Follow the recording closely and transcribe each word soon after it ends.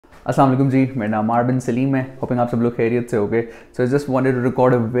अस्सलाम वालेकुम जी, मेरा नाम अम्मार बिन सलीम है। होपिंग आप सब लोग खैरियत से होगे। सो I just wanted to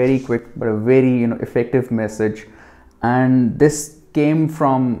record a very quick but a very effective message, and this came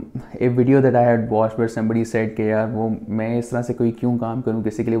from A video that I had watched where somebody said कि यार वो मैं इस तरह से कोई क्यों काम करूँ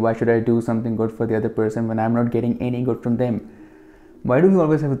किसी के लिए, why should I do something good for the other person when I am not getting any good from them. Why do you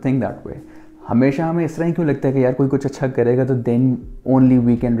always have to think that way? हमेशा हमें इस तरह ही क्यों लगता है कि यार कोई कुछ अच्छा करेगा तो then only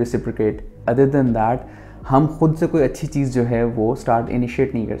we can reciprocate. Other than that हम खुद से कोई अच्छी चीज़ जो है वो स्टार्ट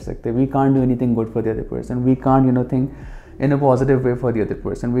इनिशिएट नहीं कर सकते। We can't do anything good for the other person, we can't think in a positive way for the other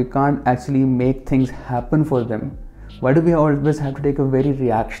person, we can't actually make things happen for them. Why do we always have to take a very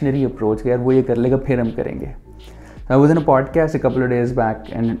reactionary approach? यार वो ये कर लेगा फिर हम करेंगे। I was in a podcast a couple of days back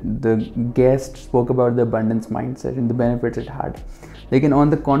and the guest spoke about the abundance mindset and the benefits it had. लेकिन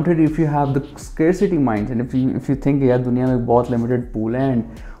on the contrary, if you have the scarcity mindset, if you think यार दुनिया में बहुत limited pool है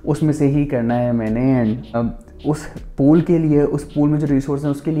and उसमें से ही करना है मैंने, and उस pool के लिए, उस pool में जो resources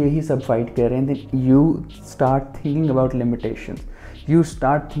हैं उसके लिए ही सब fight कर रहे हैं, then you start thinking about limitations. You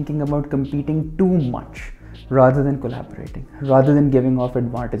start thinking about competing too much rather than collaborating, rather than giving off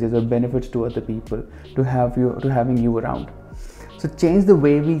advantages or benefits to other people, to having you around. So change the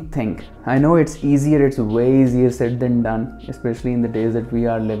way we think. I know it's way easier said than done, especially in the days that we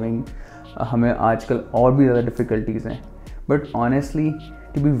are living. हमें आजकल और भी ज़्यादा difficulties हैं, but honestly,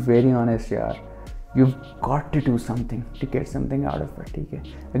 to be very honest यार, you've got to do something to get something out of it, ठीक है?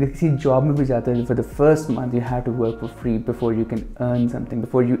 अगर किसी जॉब में भी जाते हो, for the first month you have to work for free before you can earn something,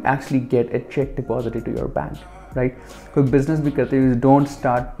 before you actually get a check deposited to your bank, right? कोई business भी करते हो, you don't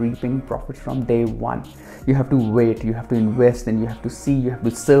start reaping profits from day one. You have to wait, you have to invest, and you have to see, you have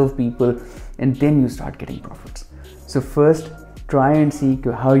to serve people, and then you start getting profits. So first, try and see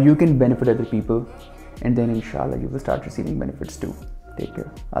how you can benefit other people, and then inshallah you will start receiving benefits too. Take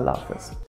care. Allah Hafiz.